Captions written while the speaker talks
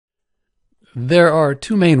There are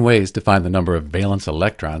two main ways to find the number of valence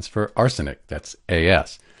electrons for arsenic, that's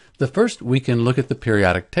As. The first, we can look at the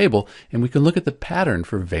periodic table and we can look at the pattern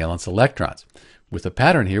for valence electrons. With the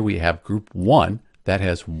pattern here, we have group 1 that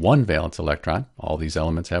has 1 valence electron. All these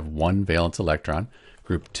elements have 1 valence electron.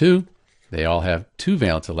 Group 2, they all have 2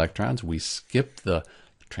 valence electrons. We skip the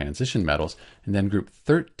transition metals. And then group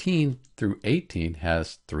 13 through 18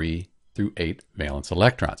 has 3 through 8 valence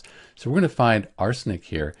electrons. So we're going to find arsenic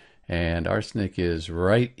here. And arsenic is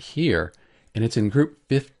right here, and it's in group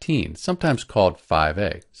 15, sometimes called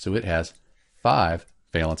 5A. So it has 5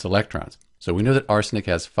 valence electrons. So we know that arsenic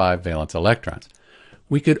has 5 valence electrons.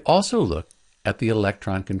 We could also look at the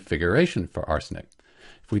electron configuration for arsenic.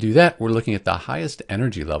 If we do that, we're looking at the highest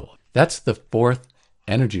energy level. That's the 4th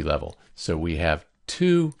energy level. So we have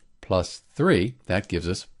 2 plus 3. That gives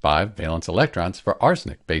us 5 valence electrons for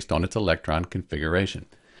arsenic based on its electron configuration.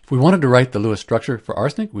 If we wanted to write the Lewis structure for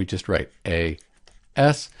arsenic, we just write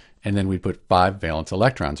AS, and then we put 5 valence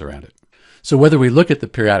electrons around it. So whether we look at the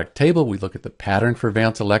periodic table, we look at the pattern for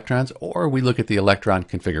valence electrons, or we look at the electron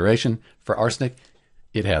configuration for arsenic,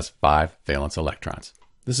 it has 5 valence electrons.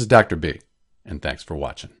 This is Dr. B, and thanks for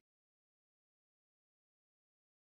watching.